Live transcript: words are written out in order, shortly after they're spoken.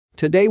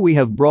Today we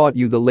have brought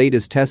you the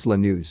latest Tesla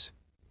news.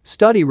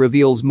 Study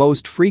reveals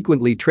most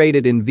frequently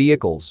traded in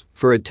vehicles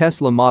for a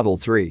Tesla Model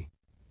 3.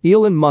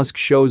 Elon Musk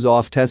shows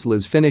off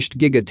Tesla's finished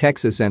Giga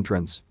Texas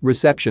entrance,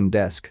 reception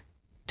desk.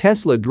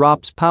 Tesla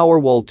drops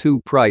Powerwall 2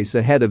 price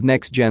ahead of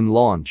next-gen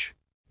launch.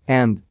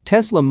 And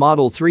Tesla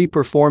Model 3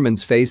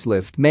 performance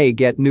facelift may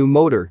get new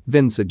motor,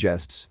 VIN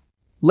suggests.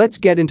 Let's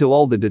get into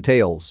all the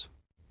details.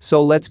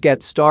 So let's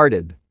get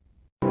started.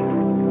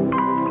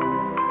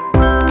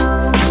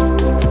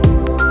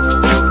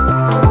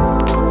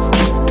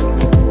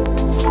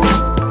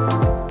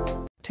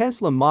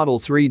 Tesla Model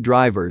 3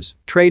 drivers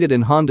traded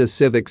in Honda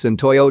Civics and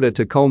Toyota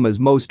Tacomas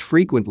most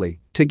frequently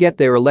to get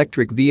their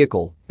electric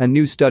vehicle, a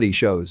new study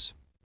shows.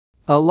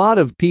 A lot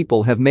of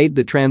people have made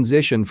the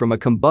transition from a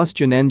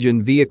combustion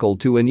engine vehicle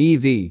to an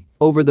EV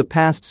over the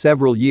past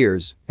several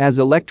years as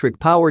electric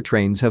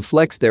powertrains have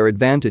flexed their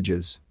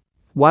advantages.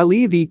 While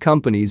EV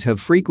companies have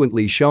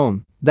frequently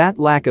shown that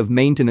lack of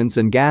maintenance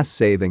and gas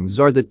savings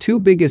are the two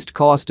biggest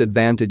cost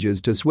advantages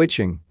to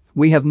switching,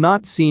 we have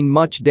not seen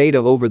much data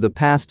over the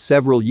past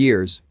several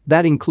years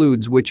that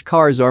includes which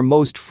cars are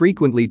most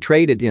frequently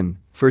traded in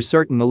for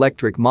certain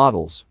electric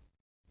models.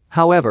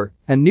 However,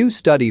 a new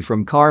study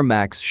from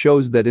CarMax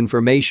shows that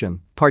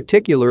information,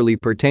 particularly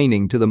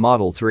pertaining to the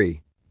Model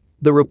 3.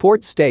 The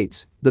report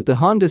states that the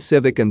Honda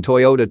Civic and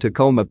Toyota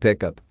Tacoma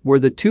pickup were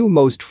the two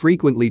most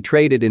frequently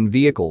traded in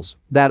vehicles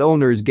that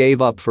owners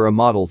gave up for a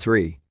Model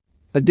 3.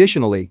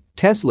 Additionally,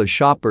 Tesla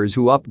shoppers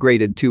who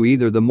upgraded to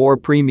either the more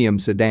premium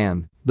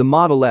sedan, the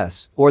Model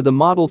S, or the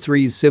Model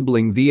 3's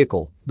sibling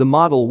vehicle, the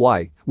Model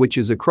Y, which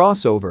is a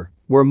crossover,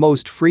 were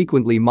most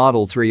frequently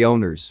Model 3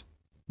 owners.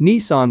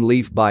 Nissan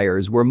Leaf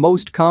buyers were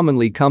most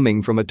commonly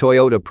coming from a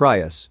Toyota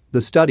Prius,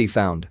 the study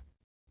found.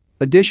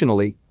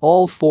 Additionally,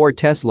 all four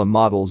Tesla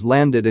models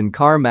landed in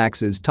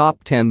CarMax's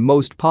top 10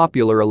 most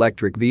popular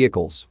electric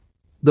vehicles.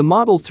 The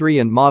Model 3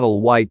 and Model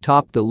Y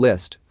topped the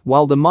list,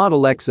 while the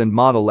Model X and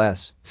Model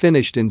S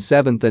finished in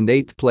 7th and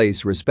 8th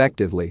place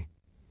respectively.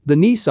 The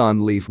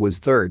Nissan Leaf was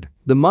 3rd,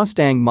 the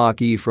Mustang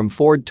Mach-E from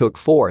Ford took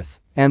 4th,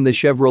 and the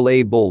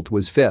Chevrolet Bolt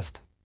was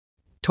 5th.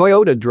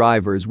 Toyota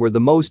drivers were the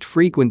most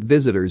frequent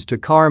visitors to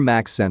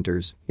CarMax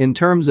centers in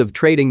terms of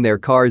trading their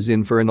cars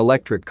in for an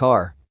electric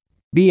car.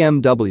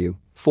 BMW,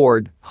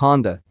 Ford,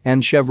 Honda,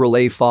 and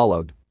Chevrolet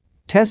followed.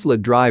 Tesla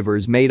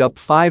drivers made up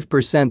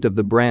 5% of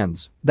the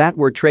brands that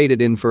were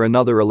traded in for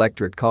another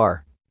electric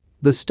car.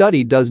 The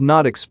study does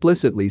not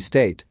explicitly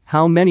state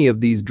how many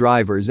of these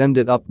drivers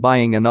ended up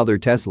buying another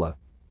Tesla.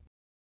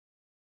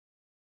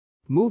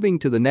 Moving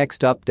to the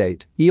next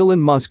update,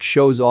 Elon Musk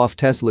shows off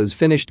Tesla's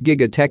finished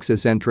Giga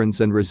Texas entrance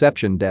and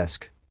reception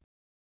desk.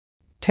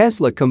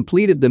 Tesla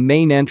completed the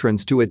main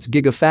entrance to its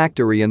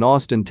Gigafactory in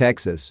Austin,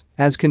 Texas,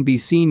 as can be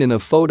seen in a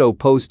photo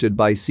posted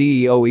by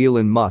CEO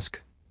Elon Musk.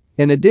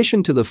 In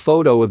addition to the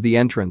photo of the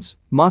entrance,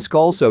 Musk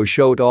also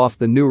showed off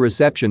the new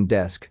reception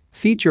desk,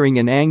 featuring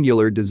an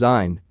angular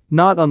design,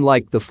 not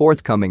unlike the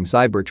forthcoming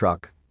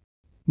Cybertruck.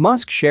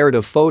 Musk shared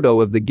a photo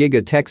of the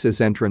Giga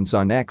Texas entrance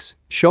on X,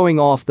 showing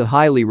off the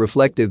highly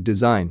reflective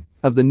design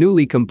of the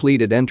newly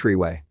completed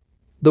entryway.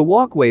 The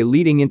walkway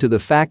leading into the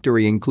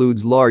factory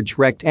includes large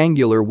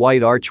rectangular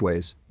white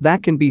archways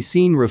that can be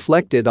seen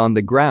reflected on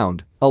the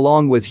ground,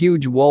 along with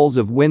huge walls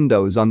of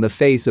windows on the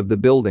face of the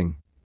building.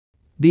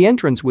 The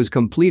entrance was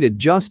completed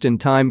just in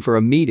time for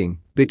a meeting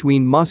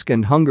between Musk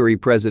and Hungary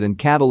President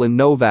Katalin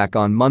Novak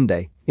on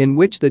Monday, in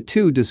which the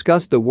two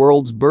discussed the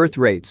world's birth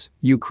rates,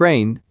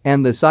 Ukraine,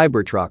 and the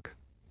Cybertruck.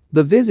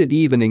 The visit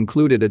even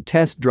included a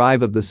test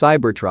drive of the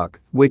Cybertruck,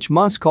 which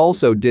Musk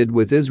also did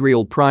with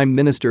Israel Prime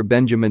Minister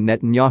Benjamin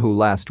Netanyahu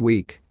last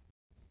week.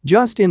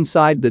 Just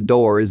inside the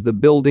door is the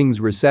building's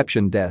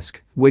reception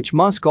desk, which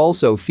Musk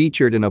also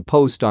featured in a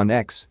post on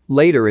X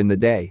later in the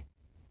day.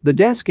 The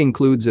desk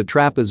includes a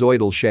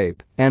trapezoidal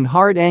shape and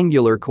hard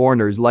angular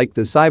corners like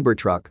the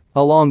Cybertruck,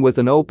 along with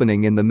an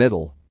opening in the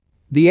middle.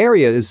 The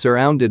area is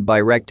surrounded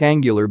by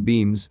rectangular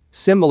beams,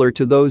 similar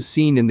to those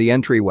seen in the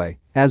entryway,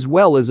 as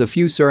well as a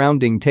few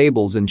surrounding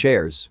tables and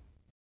chairs.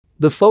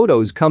 The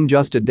photos come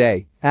just a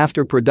day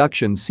after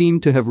production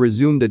seemed to have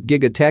resumed at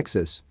Giga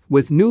Texas,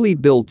 with newly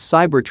built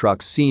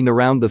Cybertrucks seen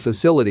around the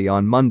facility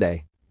on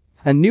Monday.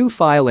 A new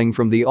filing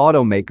from the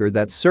automaker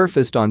that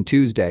surfaced on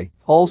Tuesday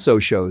also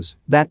shows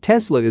that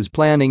Tesla is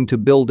planning to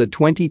build a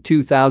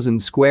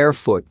 22,000 square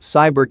foot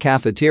cyber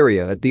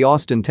cafeteria at the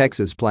Austin,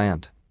 Texas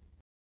plant.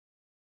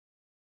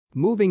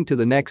 Moving to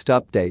the next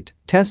update,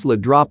 Tesla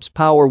drops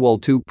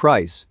Powerwall 2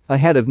 price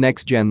ahead of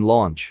next-gen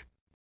launch.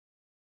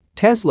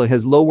 Tesla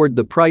has lowered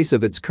the price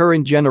of its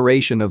current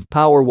generation of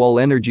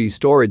Powerwall energy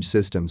storage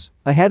systems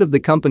ahead of the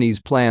company's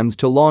plans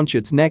to launch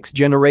its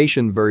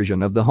next-generation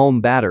version of the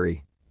home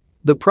battery.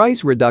 The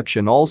price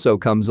reduction also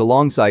comes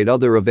alongside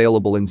other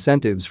available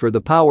incentives for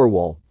the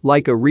Powerwall,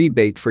 like a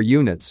rebate for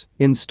units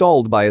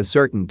installed by a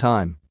certain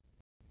time.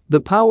 The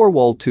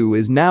Powerwall 2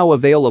 is now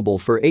available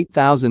for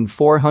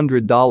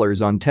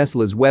 $8,400 on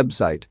Tesla's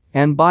website,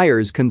 and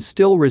buyers can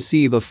still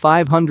receive a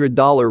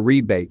 $500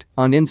 rebate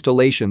on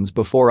installations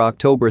before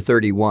October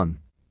 31.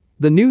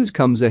 The news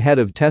comes ahead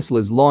of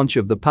Tesla's launch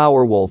of the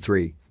Powerwall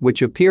 3,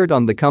 which appeared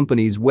on the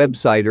company's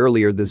website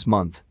earlier this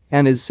month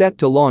and is set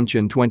to launch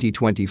in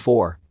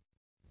 2024.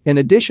 In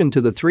addition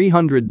to the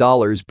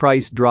 $300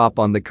 price drop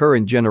on the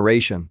current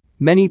generation,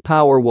 many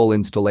Powerwall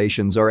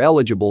installations are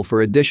eligible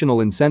for additional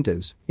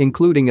incentives,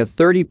 including a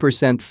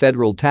 30%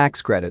 federal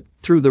tax credit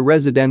through the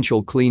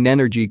Residential Clean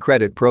Energy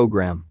Credit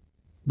Program.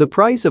 The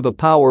price of a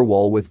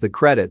Powerwall with the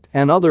credit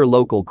and other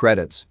local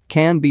credits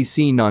can be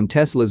seen on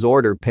Tesla's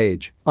order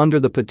page under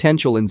the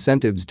Potential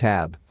Incentives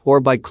tab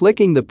or by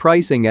clicking the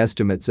pricing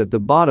estimates at the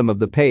bottom of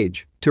the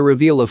page to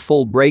reveal a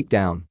full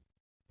breakdown.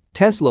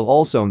 Tesla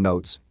also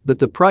notes that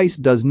the price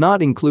does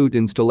not include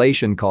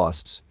installation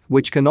costs,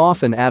 which can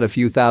often add a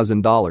few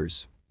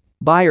 $1,000s.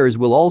 Buyers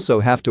will also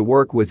have to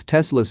work with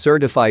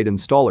Tesla-certified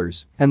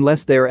installers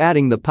unless they're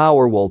adding the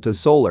Powerwall to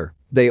solar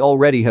they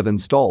already have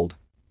installed.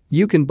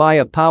 You can buy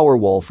a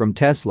Powerwall from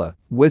Tesla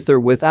with or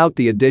without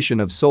the addition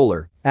of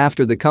solar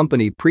after the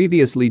company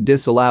previously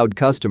disallowed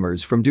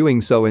customers from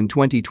doing so in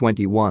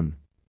 2021.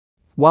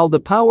 While the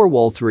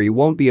Powerwall 3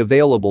 won't be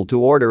available to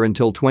order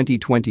until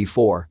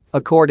 2024,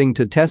 according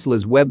to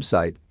Tesla's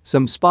website,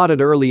 some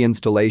spotted early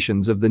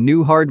installations of the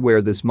new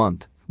hardware this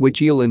month,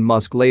 which Elon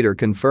Musk later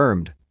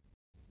confirmed.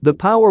 The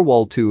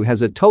Powerwall 2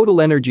 has a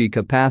total energy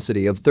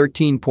capacity of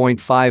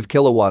 13.5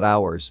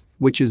 kilowatt-hours,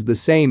 which is the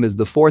same as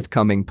the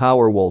forthcoming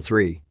Powerwall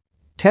 3.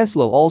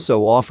 Tesla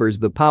also offers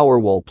the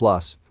Powerwall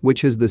Plus,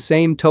 which has the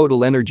same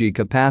total energy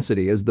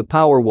capacity as the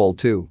Powerwall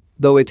 2,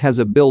 though it has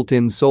a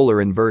built-in solar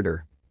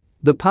inverter.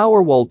 The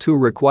Powerwall 2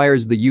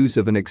 requires the use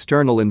of an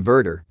external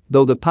inverter,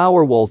 though the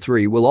Powerwall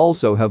 3 will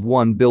also have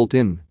one built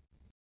in.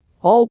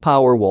 All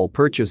Powerwall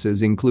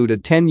purchases include a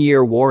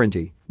 10-year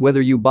warranty, whether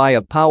you buy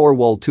a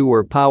Powerwall 2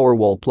 or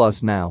Powerwall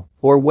Plus now,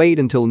 or wait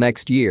until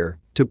next year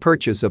to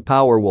purchase a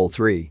Powerwall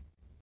 3.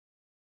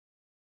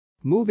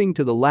 Moving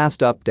to the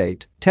last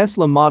update,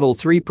 Tesla Model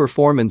 3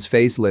 Performance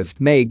Facelift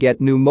may get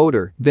new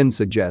motor, VIN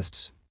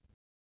suggests.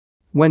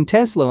 When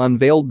Tesla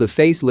unveiled the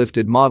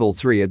facelifted Model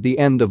 3 at the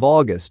end of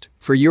August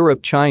for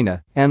Europe,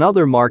 China, and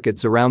other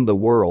markets around the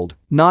world,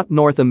 not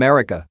North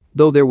America,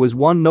 though there was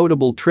one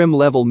notable trim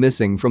level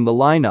missing from the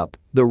lineup,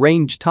 the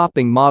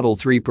range-topping Model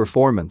 3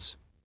 Performance.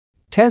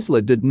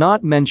 Tesla did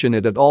not mention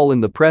it at all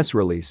in the press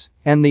release,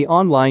 and the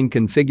online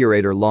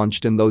configurator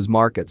launched in those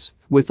markets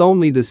with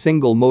only the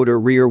single-motor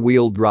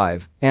rear-wheel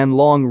drive and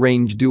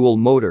long-range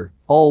dual-motor,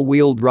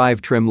 all-wheel drive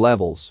trim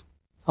levels.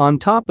 On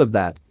top of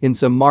that, in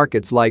some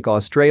markets like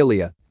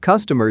Australia,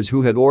 customers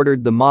who had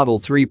ordered the Model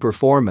 3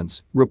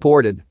 Performance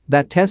reported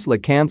that Tesla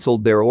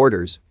cancelled their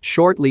orders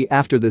shortly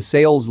after the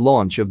sales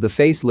launch of the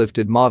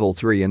facelifted Model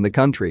 3 in the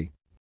country.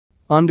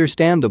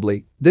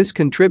 Understandably, this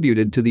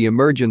contributed to the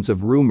emergence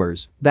of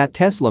rumors that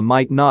Tesla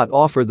might not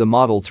offer the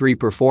Model 3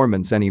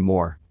 Performance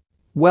anymore.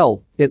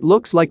 Well, it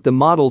looks like the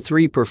Model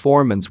 3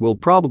 Performance will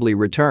probably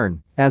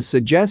return, as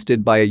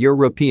suggested by a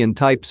European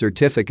type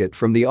certificate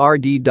from the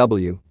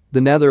RDW,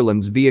 the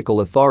Netherlands Vehicle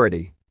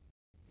Authority.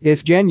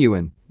 If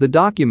genuine, the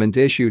document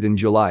issued in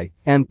July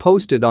and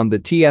posted on the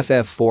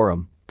TFF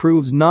forum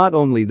proves not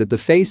only that the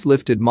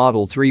facelifted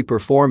Model 3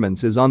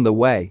 Performance is on the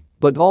way,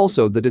 but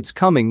also that it's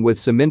coming with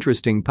some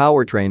interesting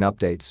powertrain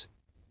updates.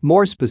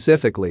 More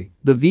specifically,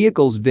 the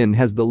vehicle's VIN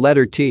has the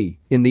letter T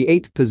in the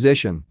 8th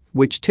position,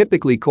 which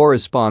typically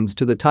corresponds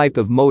to the type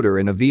of motor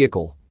in a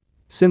vehicle.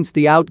 Since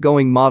the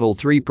outgoing Model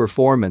 3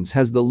 Performance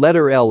has the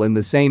letter L in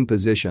the same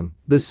position,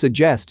 this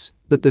suggests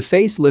that the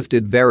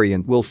facelifted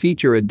variant will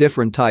feature a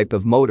different type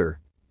of motor.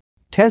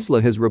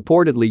 Tesla has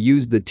reportedly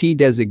used the T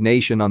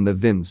designation on the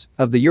VINs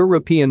of the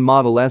European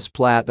Model S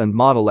Plaid and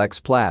Model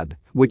X Plaid,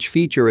 which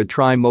feature a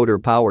tri-motor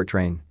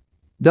powertrain.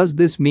 Does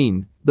this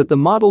mean that the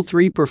Model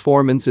 3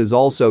 Performance is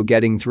also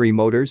getting 3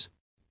 motors?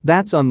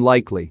 That's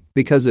unlikely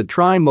because a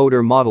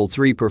tri-motor Model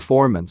 3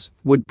 Performance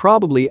would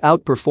probably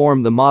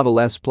outperform the Model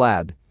S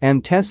Plaid,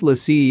 and Tesla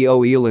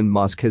CEO Elon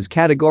Musk has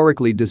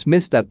categorically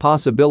dismissed that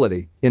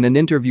possibility in an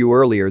interview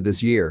earlier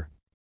this year.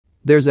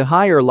 There's a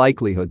higher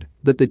likelihood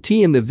that the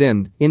T in the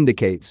VIN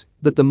indicates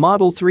that the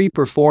Model 3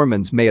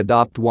 Performance may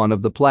adopt one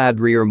of the Plaid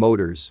rear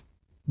motors.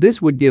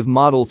 This would give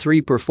Model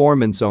 3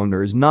 Performance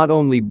owners not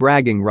only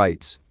bragging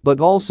rights, but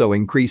also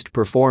increased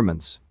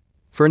performance.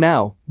 For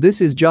now, this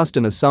is just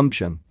an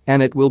assumption,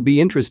 and it will be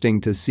interesting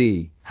to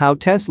see how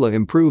Tesla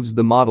improves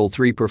the Model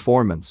 3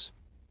 Performance.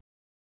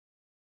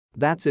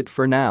 That's it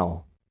for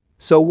now.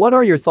 So what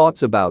are your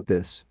thoughts about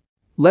this?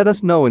 Let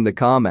us know in the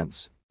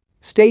comments.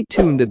 Stay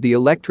tuned at the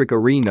Electric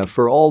Arena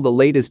for all the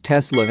latest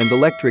Tesla and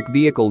electric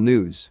vehicle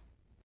news.